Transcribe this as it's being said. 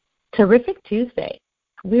Terrific Tuesday.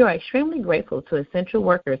 We are extremely grateful to essential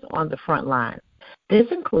workers on the front line. This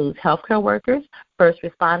includes healthcare workers, first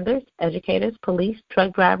responders, educators, police,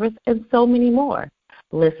 truck drivers, and so many more.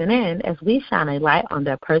 Listen in as we shine a light on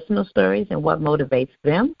their personal stories and what motivates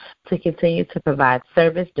them to continue to provide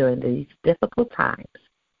service during these difficult times.